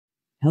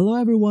Hello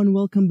everyone,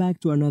 welcome back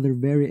to another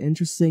very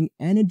interesting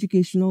and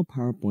educational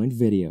PowerPoint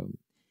video.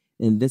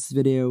 In this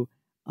video,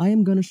 I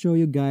am going to show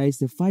you guys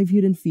the 5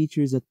 hidden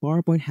features that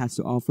PowerPoint has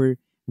to offer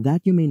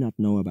that you may not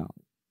know about.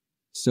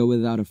 So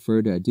without a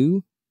further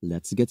ado,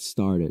 let's get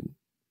started.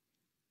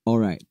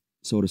 Alright,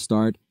 so to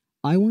start,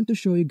 I want to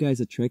show you guys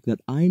a trick that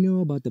I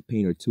know about the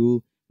Painter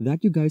tool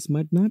that you guys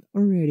might not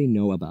already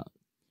know about.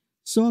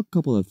 So a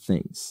couple of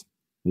things.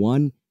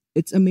 One,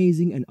 it's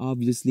amazing and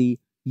obviously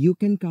you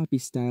can copy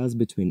styles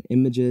between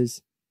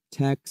images,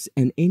 text,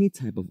 and any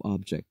type of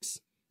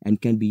objects, and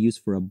can be used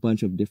for a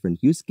bunch of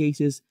different use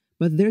cases,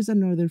 but there's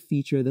another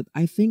feature that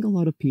I think a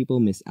lot of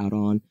people miss out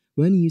on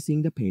when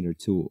using the Painter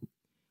tool.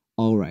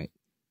 Alright,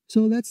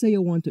 so let's say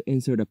you want to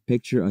insert a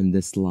picture on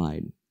this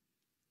slide.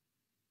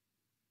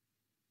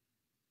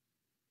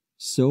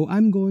 So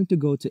I'm going to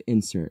go to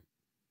Insert.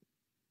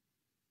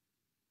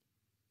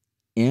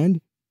 And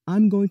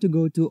I'm going to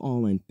go to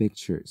Online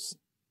Pictures.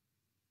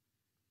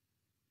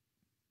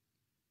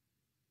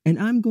 And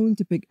I'm going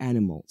to pick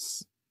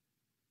animals.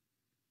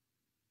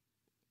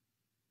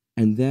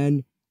 And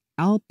then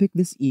I'll pick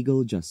this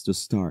eagle just to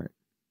start.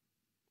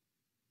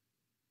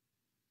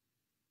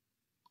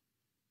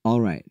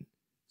 Alright,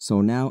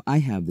 so now I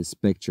have this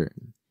picture.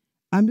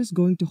 I'm just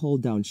going to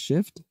hold down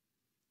Shift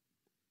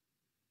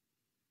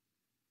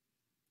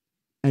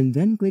and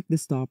then click the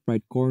top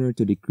right corner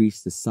to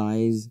decrease the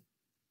size.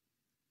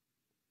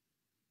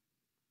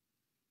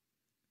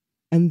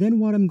 And then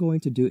what I'm going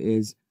to do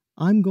is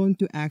I'm going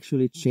to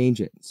actually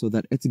change it so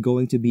that it's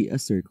going to be a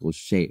circle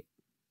shape.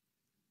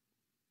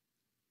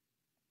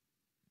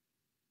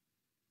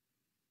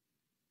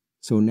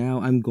 So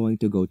now I'm going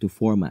to go to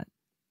Format,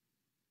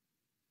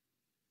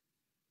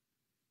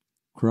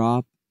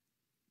 Crop,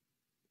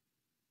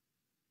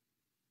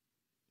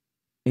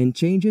 and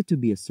change it to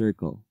be a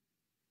circle.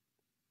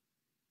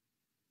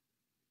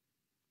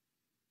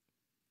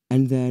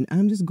 And then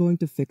I'm just going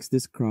to fix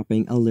this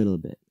cropping a little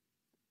bit.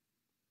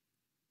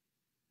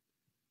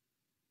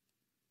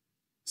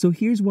 So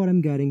here's what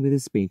I'm getting with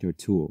this Painter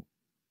tool.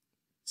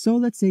 So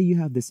let's say you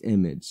have this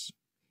image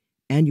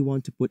and you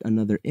want to put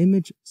another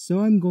image, so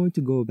I'm going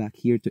to go back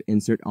here to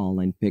Insert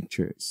Online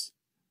Pictures.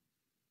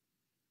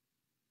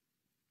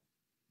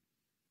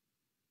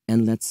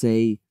 And let's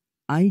say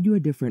I do a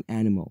different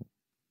animal,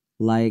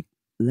 like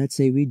let's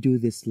say we do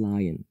this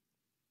lion.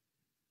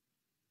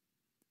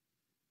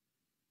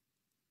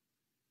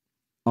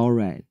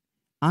 Alright,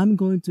 I'm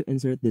going to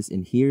insert this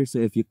in here, so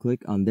if you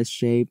click on this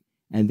shape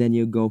and then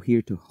you go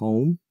here to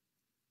Home,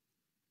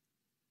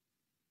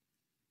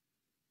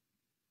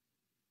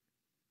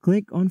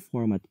 click on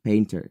Format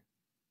Painter.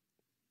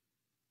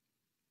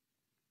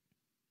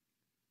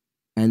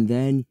 And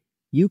then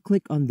you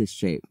click on this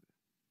shape.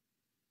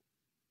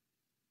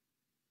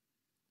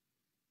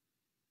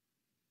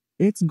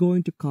 It's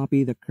going to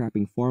copy the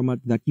cropping format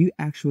that you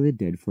actually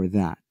did for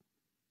that.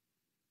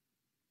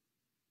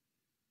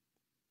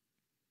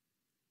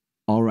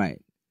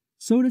 Alright,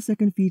 so the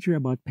second feature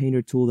about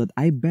Painter tool that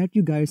I bet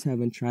you guys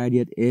haven't tried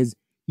yet is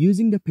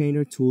using the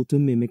Painter tool to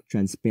mimic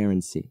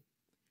transparency.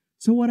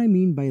 So what I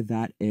mean by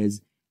that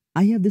is,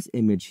 I have this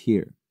image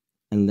here,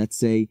 and let's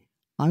say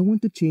I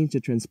want to change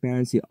the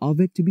transparency of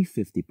it to be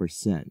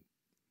 50%.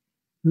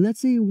 Let's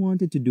say you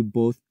wanted to do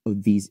both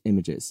of these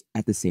images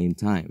at the same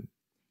time.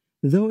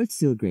 Though it's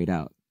still grayed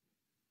out,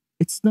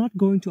 it's not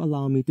going to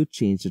allow me to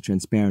change the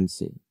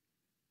transparency.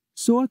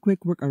 So a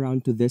quick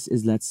workaround to this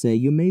is, let's say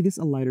you made this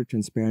a lighter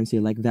transparency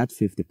like that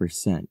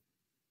 50%.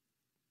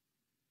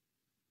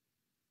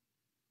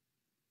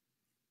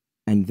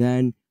 And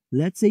then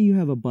let's say you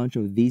have a bunch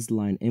of these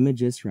line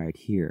images right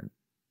here.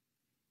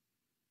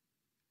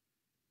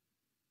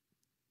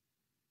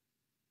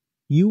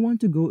 You want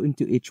to go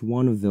into each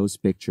one of those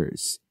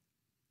pictures.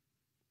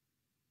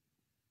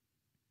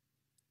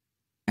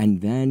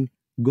 And then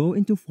go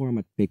into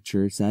Format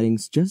Picture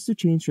settings just to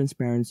change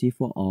transparency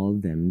for all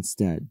of them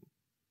instead.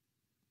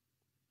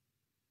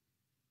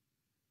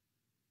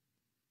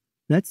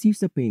 Let's use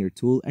the Painter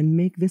tool and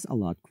make this a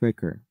lot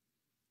quicker.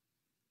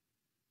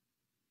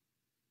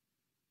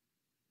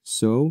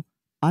 So,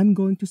 I'm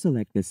going to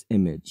select this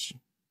image.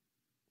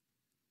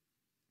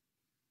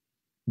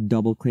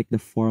 Double-click the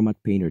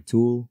Format Painter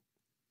tool.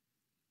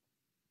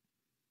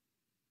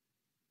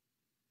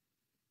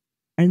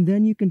 And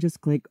then you can just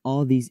click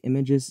all these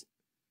images.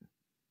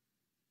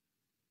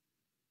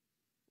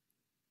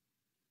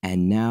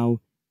 And now,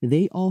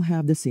 they all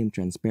have the same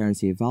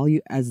transparency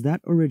value as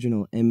that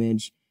original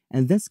image,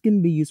 and this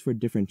can be used for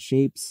different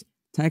shapes,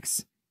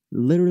 text,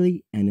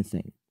 literally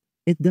anything.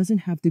 It doesn't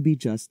have to be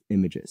just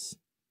images.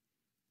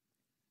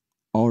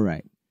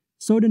 Alright,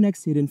 so the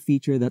next hidden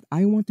feature that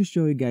I want to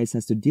show you guys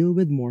has to deal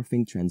with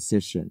morphing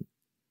transition.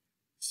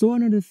 So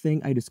another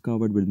thing I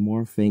discovered with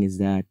morphing is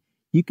that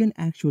you can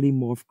actually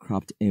morph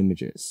cropped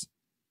images.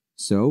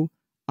 So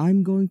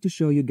I'm going to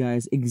show you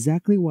guys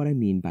exactly what I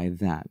mean by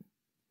that.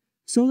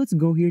 So let's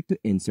go here to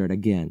Insert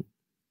again.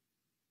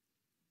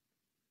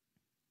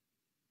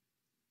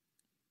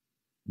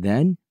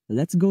 Then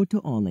let's go to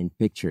Online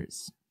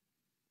Pictures.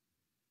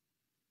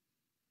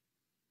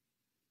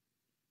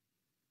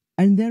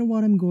 And then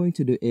what I'm going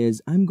to do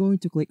is I'm going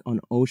to click on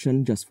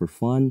ocean just for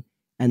fun,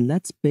 and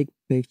let's pick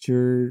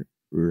picture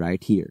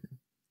right here.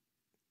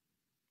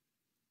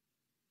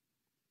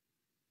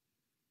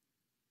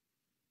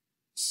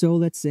 So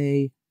let's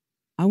say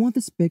I want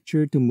this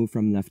picture to move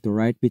from left to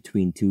right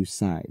between two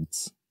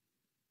sides.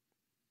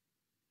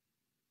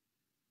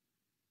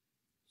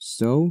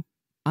 So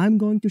I'm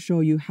going to show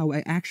you how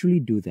I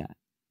actually do that.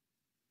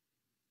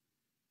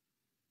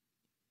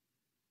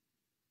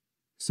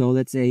 So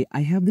let's say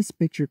I have this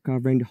picture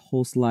covering the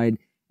whole slide,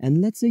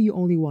 and let's say you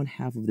only want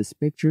half of this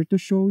picture to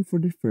show for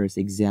the first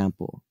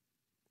example.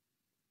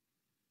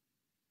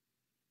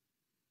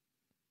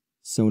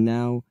 So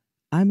now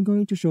I'm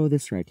going to show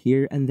this right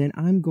here, and then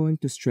I'm going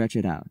to stretch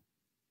it out.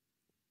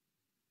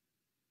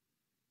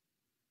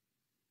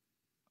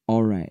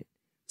 Alright,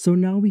 so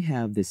now we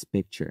have this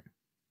picture.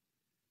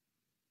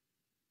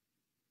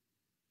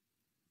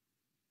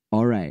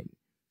 Alright,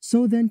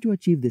 so then to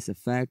achieve this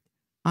effect,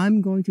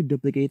 I'm going to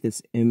duplicate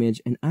this image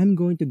and I'm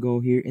going to go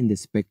here in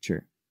this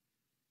picture.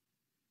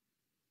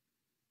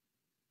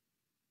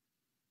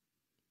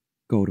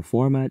 Go to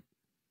Format,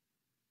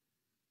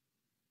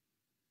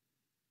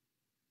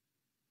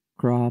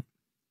 Crop,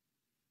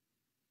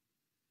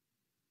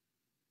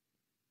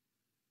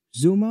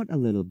 zoom out a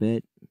little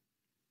bit,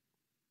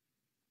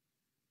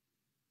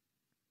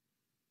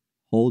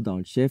 hold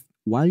down Shift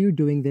while you're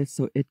doing this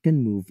so it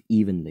can move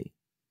evenly.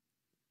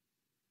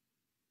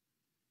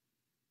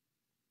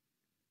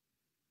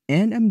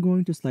 And I'm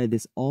going to slide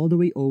this all the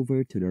way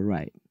over to the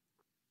right.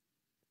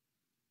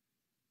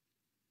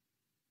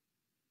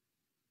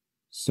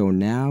 So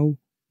now,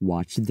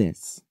 watch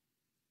this.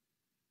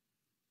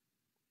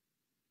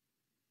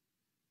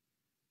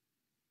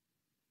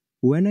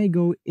 When I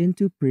go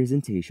into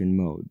presentation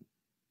mode.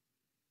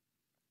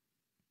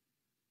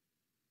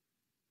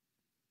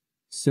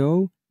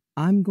 So,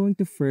 I'm going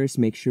to first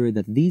make sure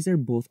that these are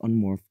both on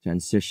morph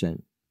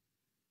transition.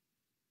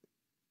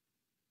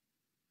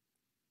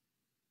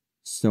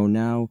 So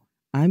now,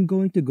 I'm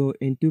going to go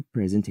into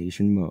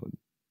presentation mode.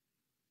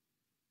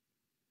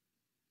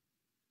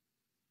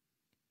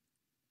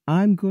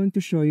 I'm going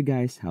to show you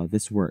guys how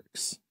this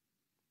works.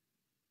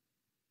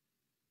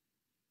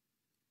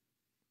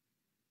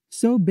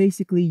 So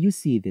basically, you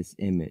see this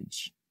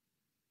image.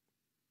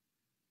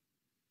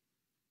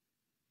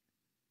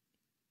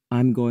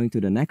 I'm going to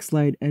the next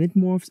slide and it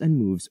morphs and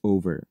moves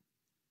over.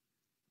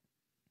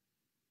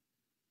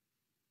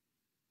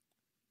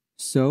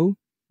 So,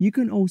 you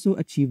can also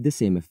achieve the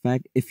same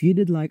effect if you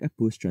did like a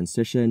push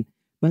transition,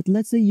 but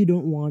let's say you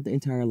don't want the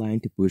entire line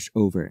to push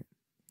over.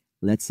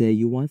 Let's say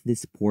you want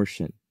this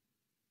portion.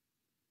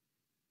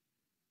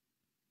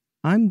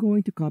 I'm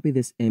going to copy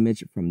this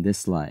image from this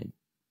slide.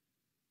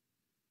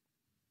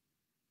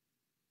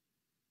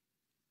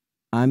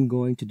 I'm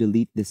going to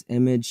delete this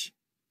image,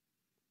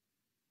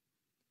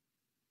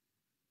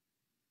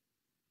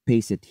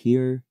 paste it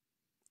here,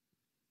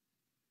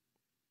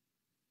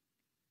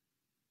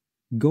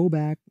 go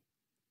back,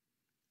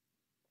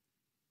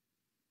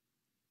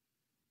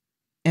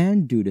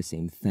 and do the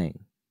same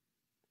thing.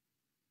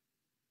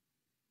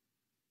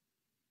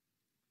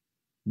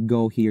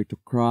 Go here to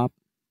crop,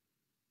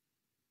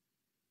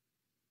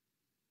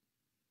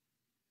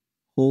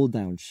 hold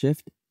down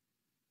Shift,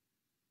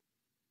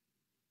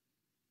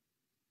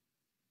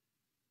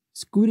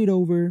 scoot it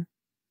over,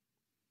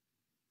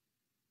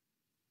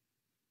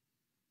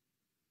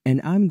 and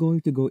I'm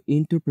going to go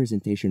into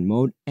presentation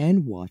mode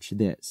and watch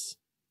this.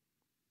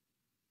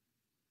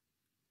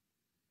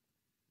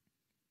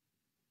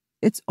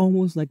 It's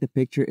almost like the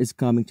picture is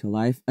coming to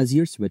life as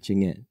you're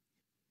switching it.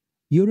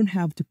 You don't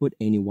have to put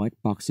any white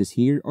boxes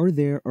here or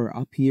there or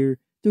up here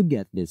to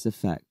get this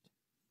effect.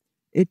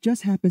 It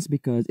just happens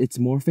because it's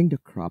morphing the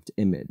cropped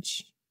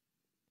image.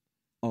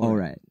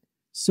 Alright,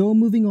 so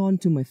moving on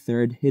to my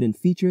third hidden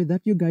feature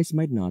that you guys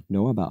might not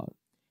know about,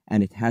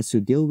 and it has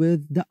to deal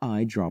with the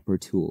eyedropper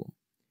tool.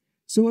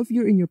 So if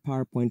you're in your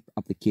PowerPoint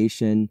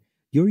application,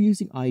 you're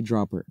using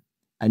eyedropper,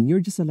 and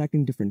you're just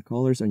selecting different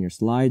colors on your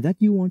slide that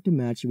you want to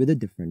match with the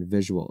different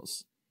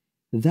visuals.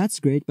 That's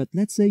great, but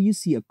let's say you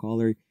see a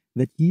color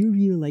that you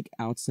really like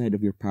outside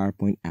of your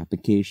PowerPoint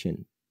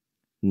application.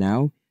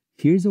 Now,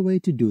 here's a way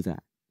to do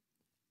that.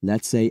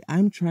 Let's say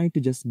I'm trying to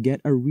just get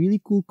a really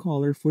cool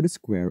color for the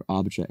square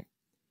object.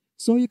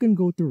 So you can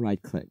go to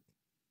right-click,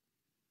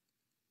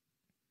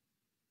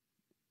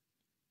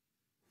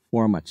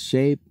 Format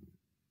Shape,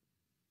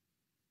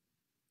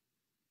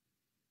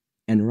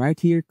 and right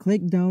here,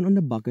 click down on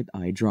the bucket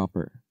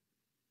eyedropper.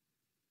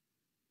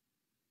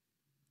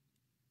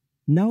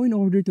 Now in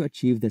order to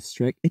achieve this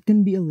trick, it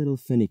can be a little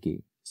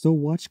finicky, so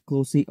watch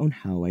closely on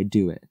how I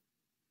do it.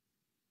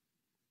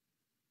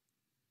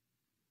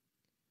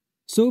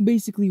 So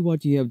basically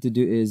what you have to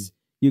do is,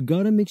 you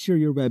gotta make sure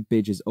your web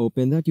page is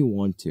open that you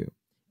want to.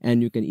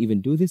 And you can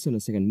even do this on a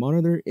second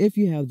monitor if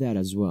you have that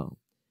as well.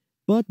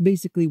 But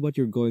basically what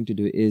you're going to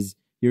do is,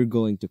 you're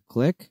going to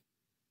click,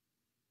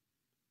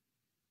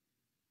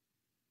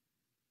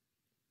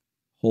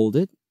 hold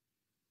it,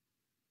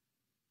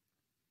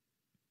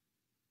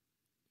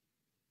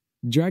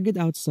 Drag it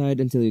outside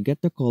until you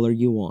get the color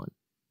you want.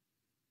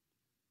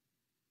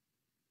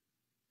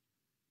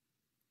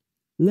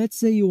 Let's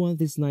say you want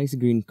this nice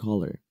green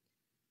color.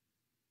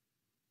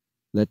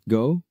 Let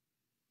go.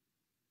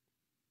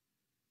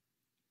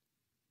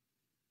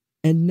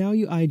 And now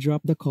you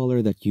eyedrop the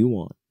color that you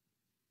want.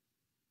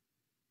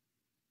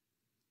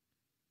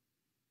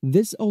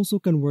 This also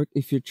can work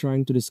if you're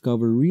trying to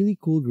discover really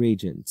cool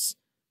gradients.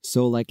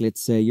 So like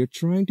let's say you're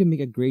trying to make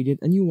a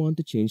gradient and you want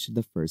to change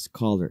the first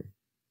color.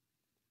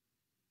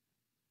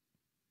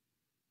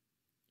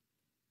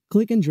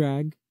 Click and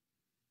drag.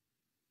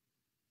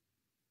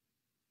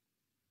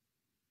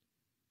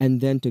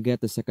 And then to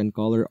get the second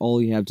color,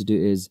 all you have to do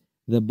is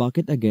the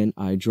bucket again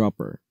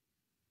eyedropper.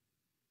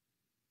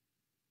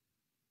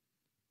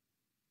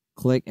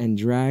 Click and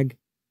drag.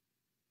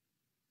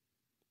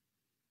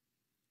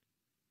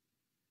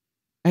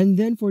 And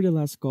then for the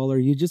last color,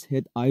 you just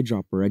hit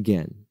eyedropper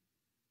again.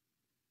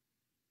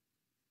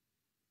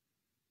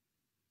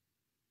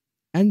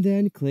 And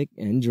then click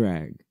and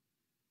drag.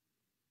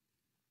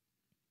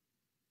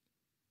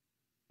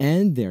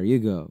 And there you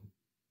go.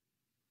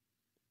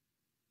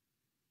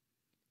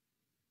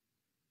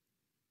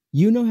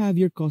 You now have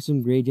your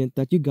custom gradient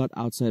that you got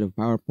outside of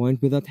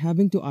PowerPoint without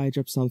having to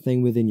eyedrop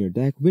something within your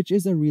deck, which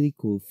is a really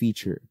cool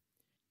feature.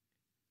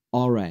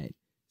 Alright,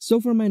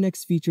 so for my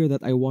next feature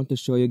that I want to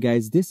show you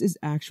guys, this is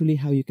actually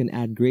how you can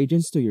add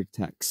gradients to your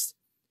text.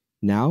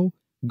 Now,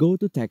 go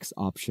to Text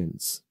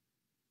Options.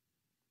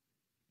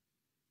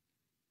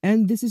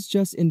 And this is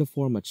just in the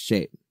format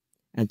shape.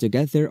 And to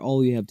get there,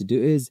 all you have to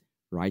do is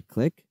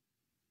right-click,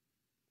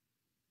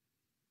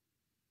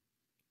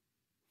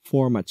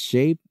 Format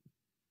Shape,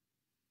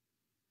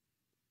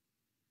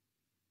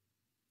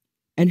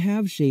 and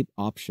have Shape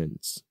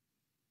Options.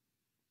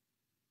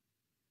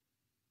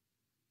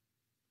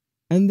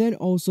 And then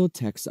also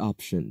Text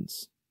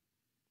Options.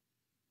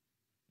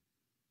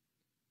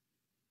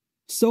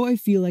 So I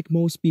feel like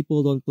most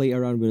people don't play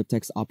around with the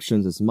text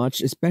options as much,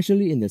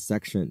 especially in this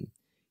section.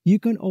 You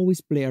can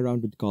always play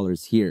around with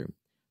colors here,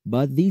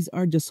 but these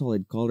are just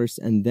solid colors,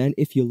 and then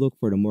if you look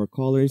for the more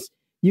colors,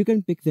 you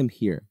can pick them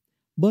here.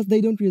 But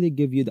they don't really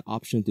give you the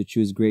option to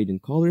choose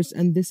gradient colors,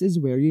 and this is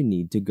where you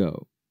need to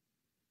go.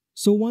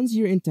 So once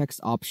you're in Text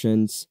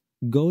Options,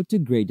 go to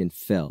Gradient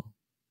Fill.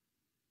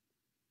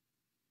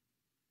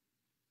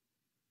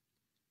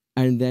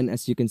 And then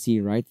as you can see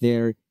right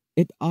there,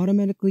 it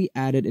automatically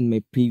added in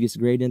my previous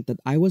gradient that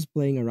I was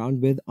playing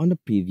around with on the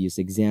previous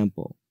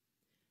example.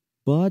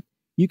 But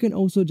you can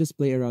also just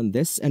play around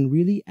this and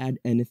really add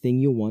anything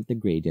you want the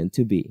gradient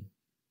to be.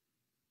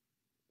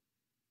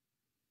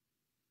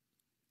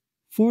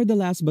 For the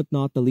last but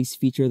not the least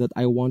feature that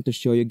I want to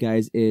show you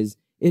guys is,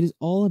 it is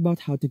all about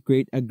how to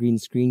create a green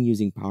screen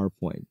using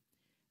PowerPoint.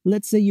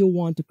 Let's say you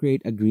want to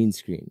create a green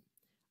screen.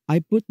 I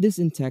put this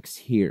in text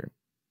here.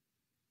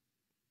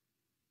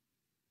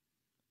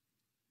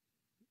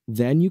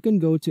 Then you can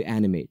go to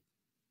Animate.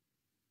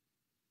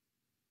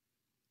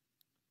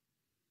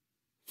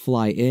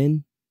 Fly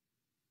in.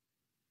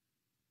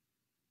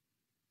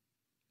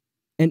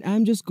 And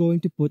I'm just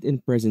going to put in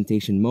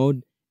presentation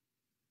mode.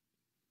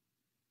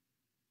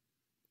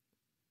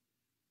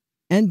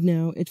 And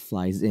now it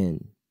flies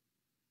in.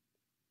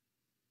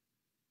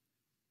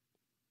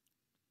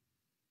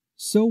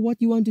 So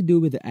what you want to do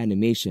with the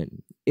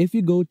animation, if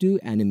you go to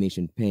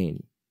Animation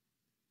pane.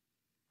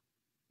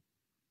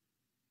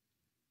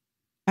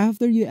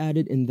 After you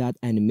added in that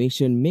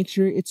animation, make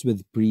sure it's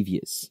with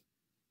Previous.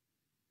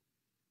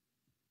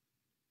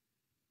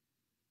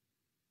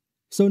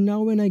 So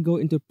now when I go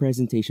into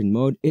presentation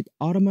mode, it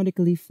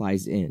automatically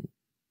flies in.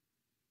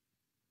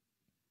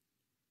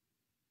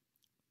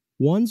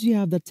 Once you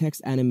have the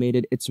text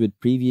animated, it's with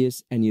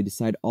Previous, and you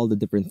decide all the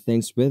different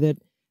things with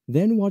it,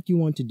 then what you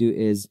want to do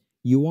is,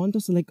 you want to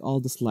select all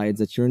the slides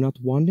that you're not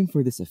wanting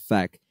for this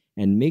effect,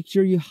 and make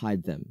sure you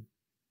hide them.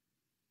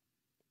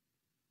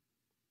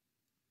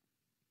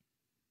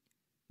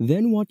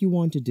 Then what you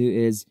want to do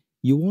is,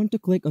 you want to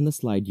click on the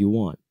slide you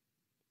want.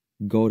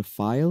 Go to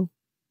File,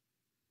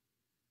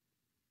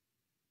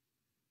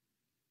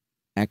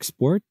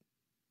 Export,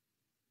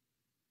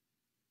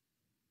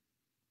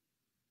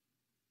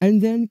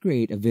 and then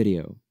create a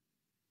video.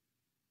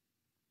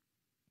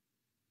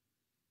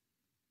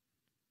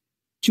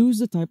 Choose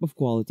the type of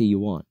quality you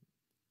want.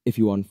 If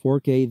you want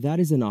 4K, that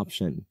is an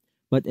option,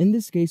 but in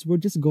this case, we're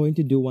just going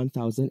to do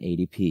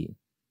 1080p.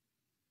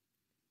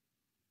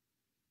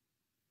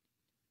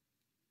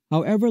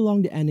 However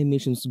long the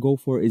animations go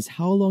for is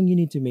how long you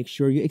need to make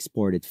sure you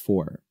export it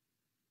for.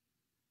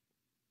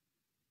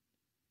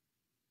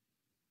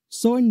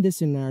 So in this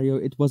scenario,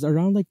 it was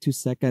around like 2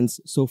 seconds,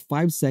 so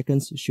 5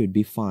 seconds should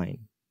be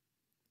fine.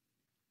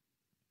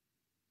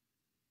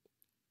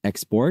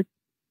 Export.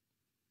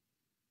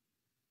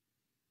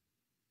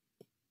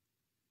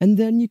 And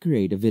then you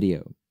create a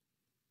video.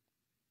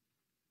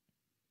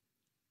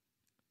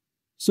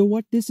 So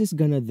what this is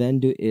gonna then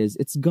do is,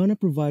 it's gonna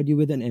provide you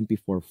with an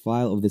MP4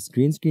 file of this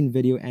green screen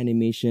video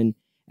animation,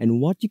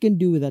 and what you can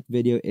do with that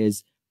video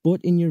is,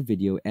 put in your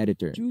video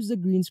editor. Choose the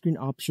green screen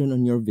option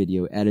on your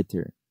video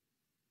editor.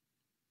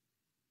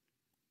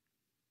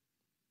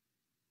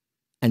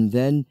 And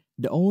then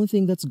the only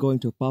thing that's going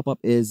to pop up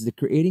is the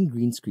creating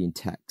green screen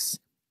text.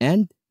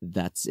 And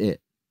that's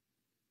it.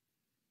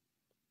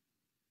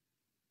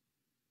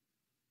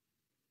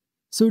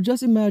 So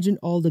just imagine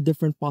all the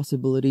different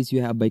possibilities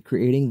you have by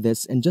creating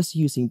this and just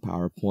using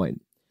PowerPoint.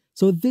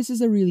 So this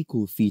is a really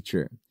cool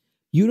feature.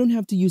 You don't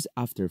have to use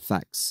After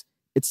Effects.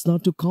 It's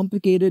not too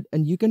complicated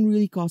and you can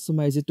really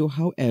customize it to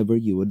however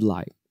you would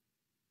like.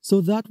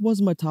 So that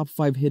was my top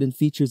 5 hidden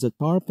features that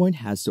PowerPoint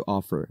has to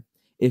offer.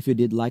 If you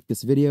did like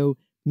this video,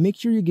 make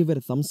sure you give it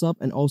a thumbs up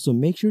and also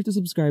make sure to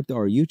subscribe to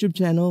our YouTube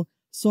channel,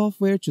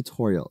 Software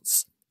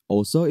Tutorials.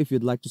 Also, if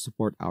you'd like to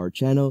support our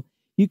channel,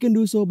 you can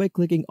do so by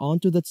clicking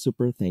onto that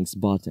super thanks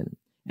button.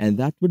 And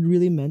that would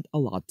really mean a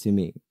lot to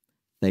me.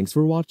 Thanks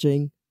for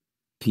watching.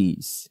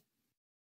 Peace.